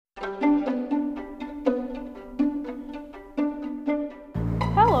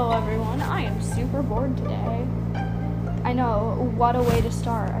we're bored today. I know, what a way to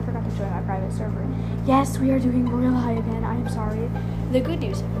start. I forgot to join my private server. Yes, we are doing Royal High again. I am sorry. The good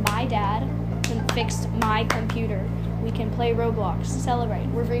news, my dad fixed my computer. We can play Roblox, celebrate.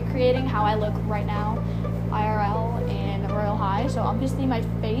 We're recreating how I look right now, IRL and Royal High. So obviously my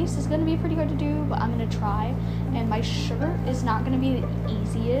face is gonna be pretty hard to do, but I'm gonna try. And my shirt is not gonna be the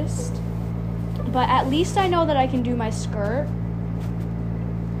easiest, but at least I know that I can do my skirt.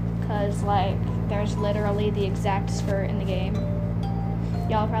 Cause like, there's literally the exact skirt in the game.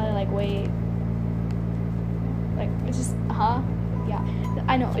 Y'all probably like, wait. Like, it's just, huh? Yeah.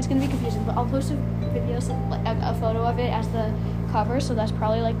 I know, it's gonna be confusing, but I'll post a video, a photo of it as the cover, so that's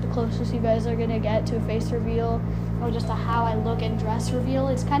probably like the closest you guys are gonna get to a face reveal, or just a how I look and dress reveal.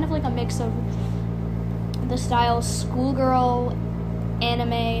 It's kind of like a mix of the style schoolgirl,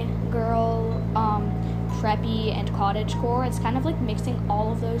 anime girl, preppy, and cottagecore. It's kind of like mixing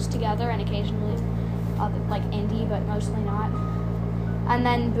all of those together, and occasionally like indie, but mostly not. And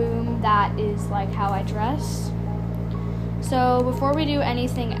then boom, that is like how I dress. So before we do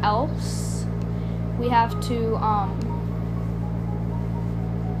anything else, we have to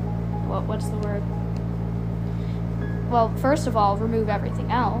what's the word? Well, first of all, remove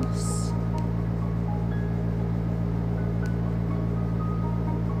everything else.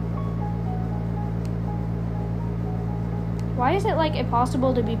 Why is it like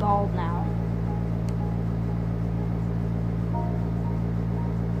impossible to be bald now?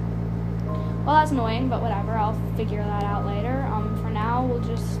 Well, that's annoying, but whatever. I'll figure that out later. For now, we'll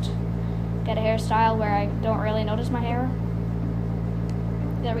just get a hairstyle where I don't really notice my hair.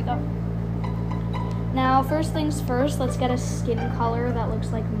 There we go. Now, first things first, let's get a skin color that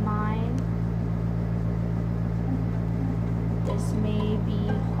looks like mine. This may be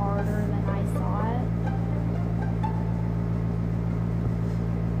harder than I thought.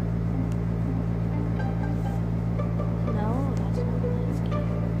 No, that's not my skin.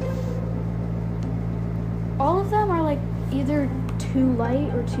 All of them are like either too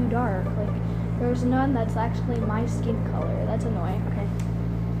light or too dark. Like, there's none that's actually my skin color. That's annoying. Okay.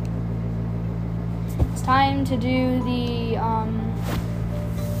 It's time to do the, I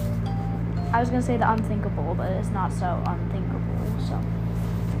was gonna say the unthinkable, but it's not so unthinkable, so.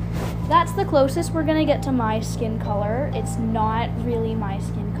 That's the closest we're gonna get to my skin color. It's not really my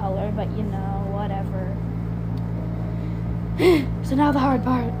skin color, but you know, whatever. So now the hard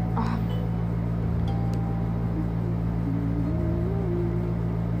part.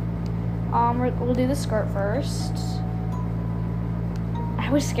 We'll do the skirt first. I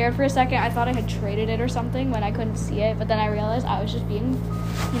was scared for a second. I thought I had traded it or something when I couldn't see it, but then I realized I was just being,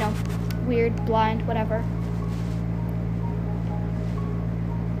 you know, weird, blind, whatever.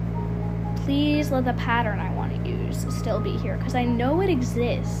 Please let the pattern I want to use still be here, because I know it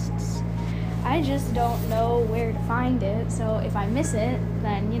exists. I just don't know where to find it, so if I miss it,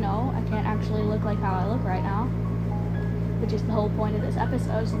 then, you know, I can't actually look like how I look right now, which is the whole point of this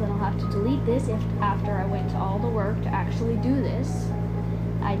episode, so then I'll have to delete this after I went to all the work to actually do this.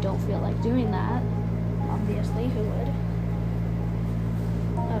 I don't feel like doing that. Obviously, who would?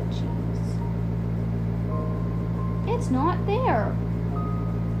 Oh, jeez. It's not there.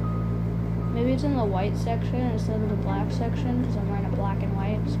 Maybe it's in the white section instead of the black section, because I'm wearing a black and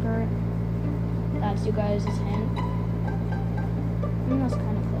white skirt. That's you guys' hint. That's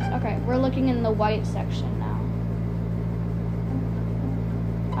kind of close. Okay, we're looking in the white section now.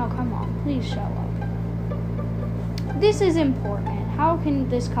 Oh, come on. Please show up. This is important. How can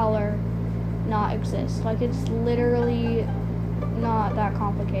this color not exist? Like, it's literally not that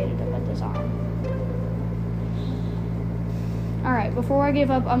complicated of a design. Alright, before I give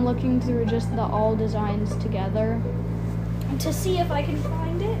up, I'm looking through just the all designs together to see if I can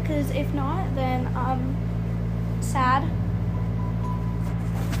find it, because if not, then sad.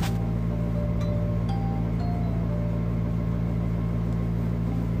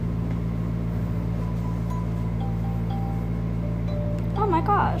 Oh my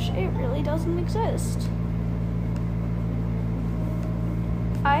gosh, it really doesn't exist.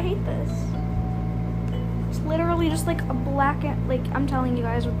 I hate this. It's literally just like a black and, like, I'm telling you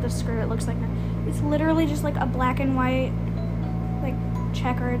guys what the skirt looks like now. It's literally just like a black and white, like,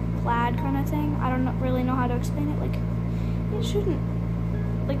 checkered plaid kind of thing. I don't really know how to explain it. Like, it shouldn't,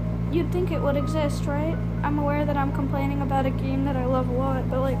 like, you'd think it would exist, right? I'm aware that I'm complaining about a game that I love a lot,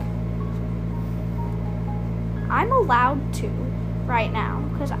 but like, I'm allowed to right now,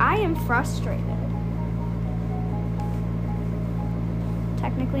 because I am frustrated.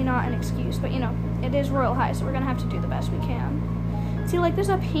 Technically not an excuse, but you know, it is Royal High, so we're gonna have to do the best we can. See, like, there's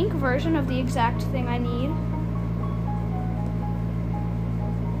a pink version of the exact thing I need.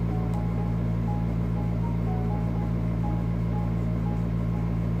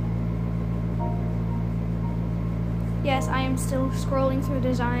 I'm still scrolling through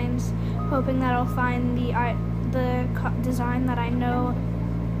designs, hoping that I'll find the design that I know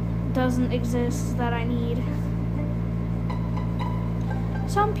doesn't exist that I need.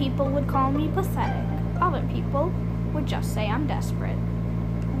 Some people would call me pathetic. Other people would just say I'm desperate.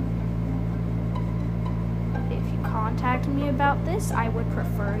 If you contact me about this, I would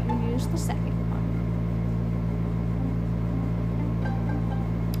prefer you use the second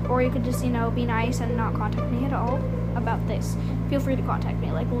one. Or you could just, be nice and not contact me at all about this. Feel free to contact me.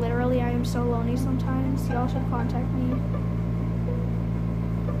 Like, literally, I am so lonely sometimes. Y'all should contact me.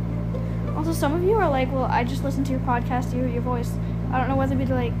 Also, some of you are like, well, I just listened to your podcast to hear your voice. I don't know whether to be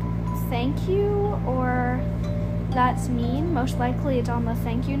like, thank you, or that's mean. Most likely it's on the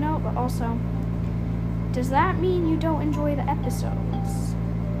thank you note, but also, does that mean you don't enjoy the episodes?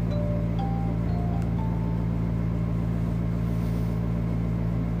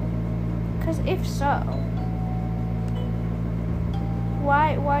 Because if so,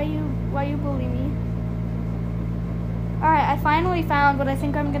 why you bully me? Alright, I finally found what I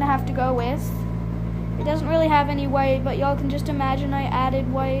think I'm gonna have to go with. It doesn't really have any white, but y'all can just imagine I added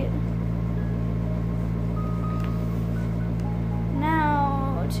white.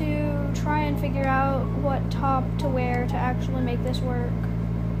 Now, to try and figure out what top to wear to actually make this work.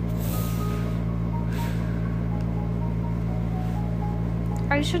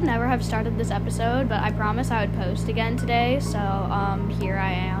 I should never have started this episode, but I promised I would post again today, so here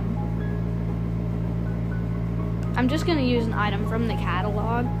I am. I'm just gonna use an item from the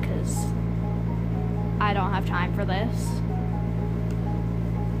catalog, because I don't have time for this.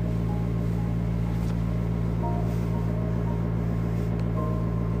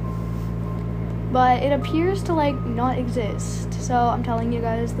 But it appears to not exist, so I'm telling you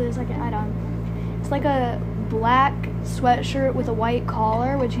guys the second item. It's like a black sweatshirt with a white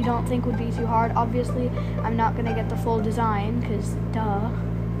collar, which you don't think would be too hard. Obviously, I'm not gonna get the full design, because duh.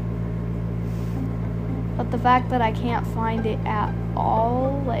 But the fact that I can't find it at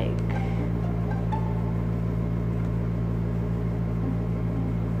all,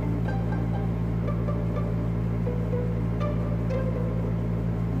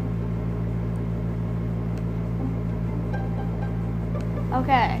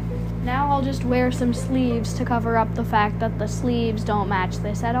 okay, now I'll just wear some sleeves to cover up the fact that the sleeves don't match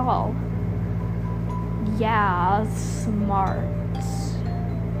this at all. Yeah, smart.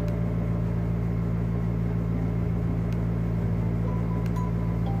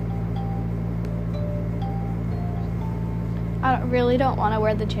 I really don't want to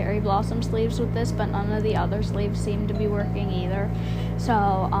wear the cherry blossom sleeves with this, but none of the other sleeves seem to be working either.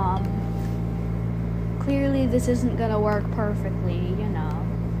 So, clearly this isn't gonna work perfectly,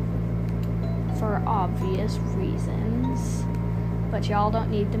 for obvious reasons. But y'all don't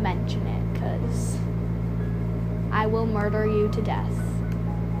need to mention it, because I will murder you to death.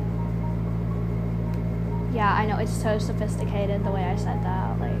 Yeah, I know, it's so sophisticated the way I said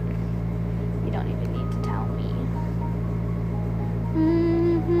that, you don't even need to tell me.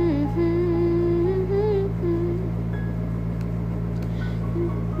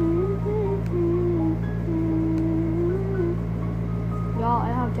 Y'all, I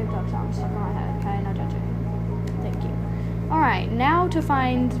have TikTok sounds stuck in my head, okay? No judging. Thank you. Alright, now to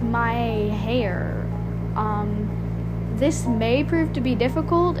find my hair. This may prove to be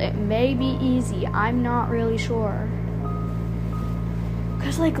difficult, it may be easy, I'm not really sure.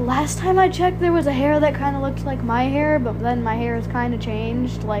 Because, last time I checked, there was a hair that kind of looked like my hair, but then my hair has kind of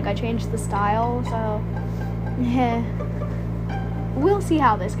changed. I changed the style, so, yeah. We'll see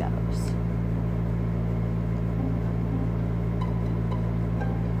how this goes.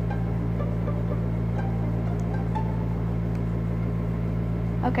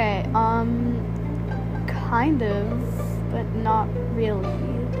 Okay, kind of, but not really.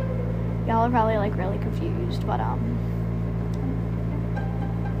 Y'all are probably, really confused, but,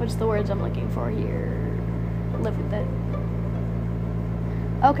 what's the words I'm looking for here? Live with it.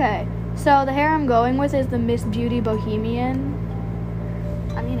 Okay, so the hair I'm going with is the Miss Beauty Bohemian.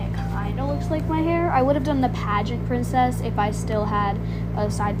 I mean, it kind of looks like my hair. I would have done the pageant princess if I still had a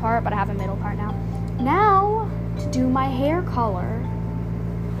side part, but I have a middle part now. Now, to do my hair color.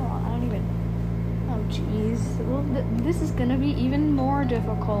 Oh, jeez. Well, this is gonna be even more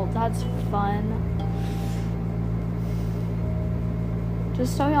difficult. That's fun.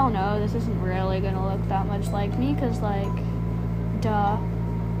 Just so y'all know, this isn't really gonna look that much like me, because, duh.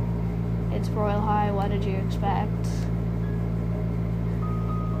 It's Royal High, what did you expect?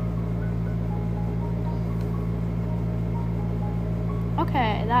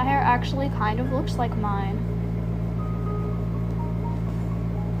 Okay, that hair actually kind of looks like mine.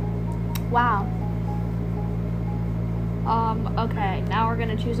 Wow. Okay, now we're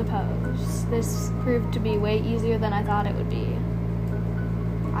gonna choose a pose. This proved to be way easier than I thought it would be.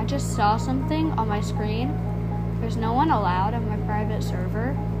 I just saw something on my screen. There's no one allowed on my private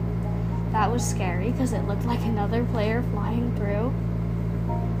server. That was scary because it looked like another player flying through.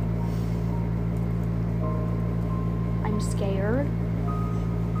 I'm scared.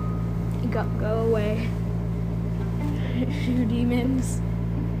 Go away. You demons.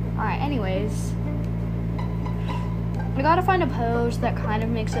 Alright, anyways. I gotta find a pose that kind of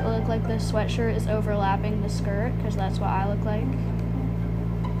makes it look like the sweatshirt is overlapping the skirt, because that's what I look like.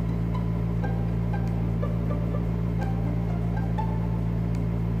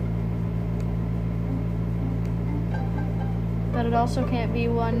 But it also can't be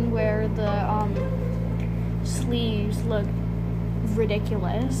one where the sleeves look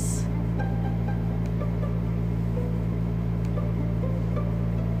ridiculous.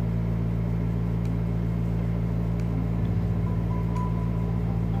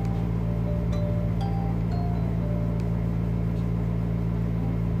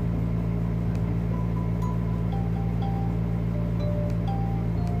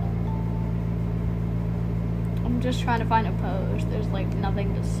 I'm just trying to find a pose. There's like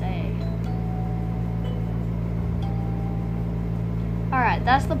nothing to say. Alright,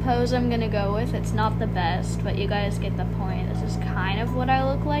 that's the pose I'm gonna go with. It's not the best, but you guys get the point. This is kind of what I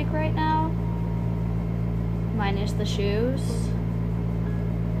look like right now. Minus the shoes.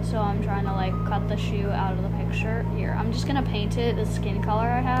 So I'm trying to like cut the shoe out of the picture. Here, I'm just gonna paint it the skin color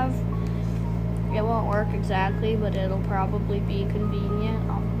I have. It won't work exactly, but it'll probably be convenient.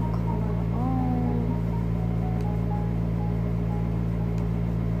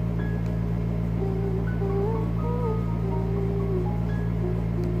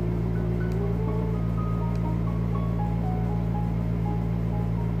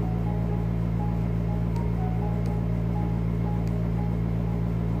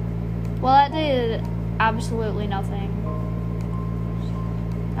 Well, that did absolutely nothing.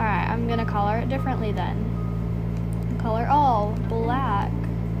 Alright, I'm gonna color it differently then. Color all black.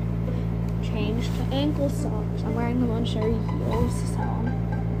 Change to ankle socks. I'm wearing them on Sherry heels, so.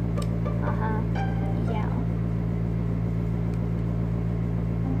 Yeah.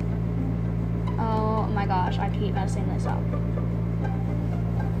 Oh my gosh, I keep messing this up.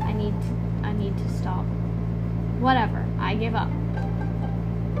 I need to stop. Whatever, I give up.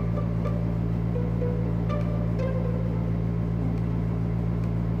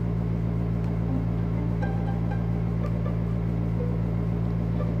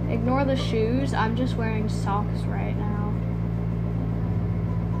 Ignore the shoes, I'm just wearing socks right now.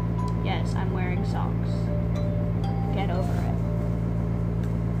 Yes, I'm wearing socks. Get over it.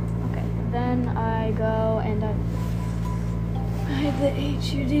 Okay, then I go and I hit the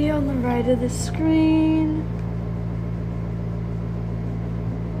HUD on the right of the screen.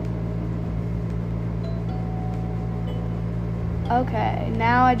 Okay,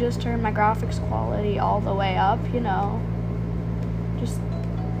 now I just turn my graphics quality all the way up, you know. Just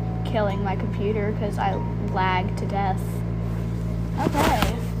killing my computer because I lag to death.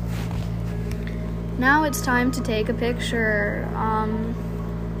 Okay. Now it's time to take a picture. I'm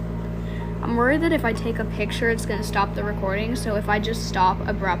worried that if I take a picture, it's gonna stop the recording, so if I just stop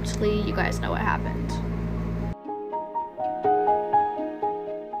abruptly, you guys know what happened.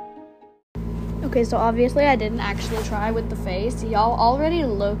 Okay, so obviously I didn't actually try with the face. Y'all already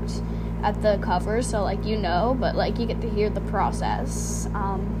looked at the cover, so like you know, but like you get to hear the process.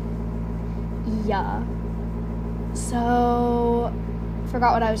 Yeah. So,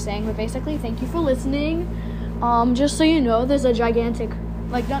 forgot what I was saying, but basically, thank you for listening. Just so you know, there's a gigantic,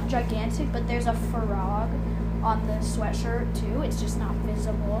 like not gigantic, but there's a frog on the sweatshirt too. It's just not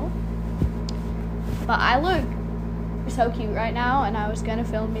visible. But I look so cute right now, and I was gonna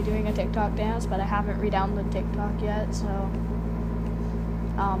film me doing a TikTok dance, but I haven't re-downloaded TikTok yet, so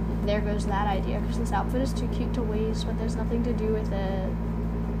there goes that idea, because this outfit is too cute to waste, but there's nothing to do with it.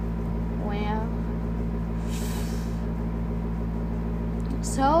 Wow.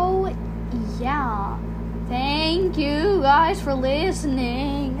 So, yeah. Thank you guys for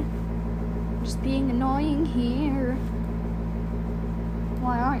listening. I'm just being annoying here.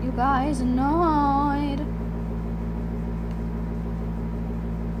 Why aren't you guys annoyed?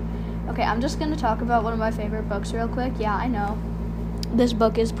 Okay, I'm just gonna talk about one of my favorite books real quick. Yeah, I know. This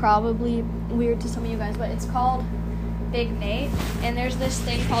book is probably weird to some of you guys, but it's called Big Nate, and there's this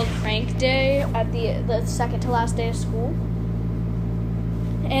thing called Prank Day at the second to last day of school,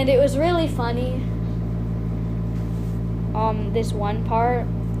 and it was really funny. This one part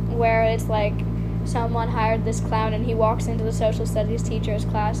where it's like someone hired this clown, and he walks into the social studies teacher's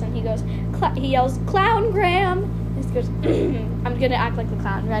class, and he goes, he yells, "Clown Graham!" This goes. I'm gonna act like the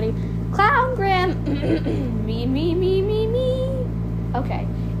clown. Ready? Clown Graham. Me. Okay.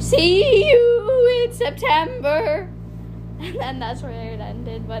 See you in September. And then that's where it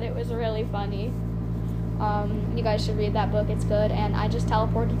ended, but it was really funny. You guys should read that book. It's good. And I just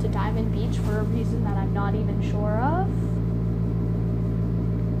teleported to Diamond Beach for a reason that I'm not even sure of.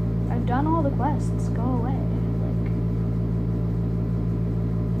 I've done all the quests. Go away.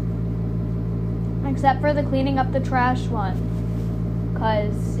 Except for the cleaning up the trash one.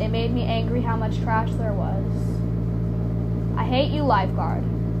 Because it made me angry how much trash there was. I hate you, lifeguard.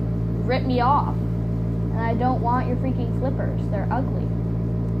 Rip me off. And I don't want your freaking flippers. They're ugly.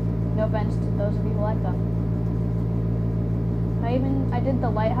 No offense to those of you who like them. I did the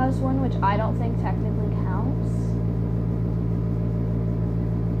lighthouse one, which I don't think technically counts.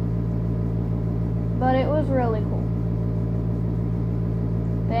 But it was really cool.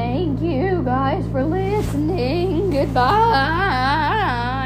 Thank you guys for listening. Goodbye.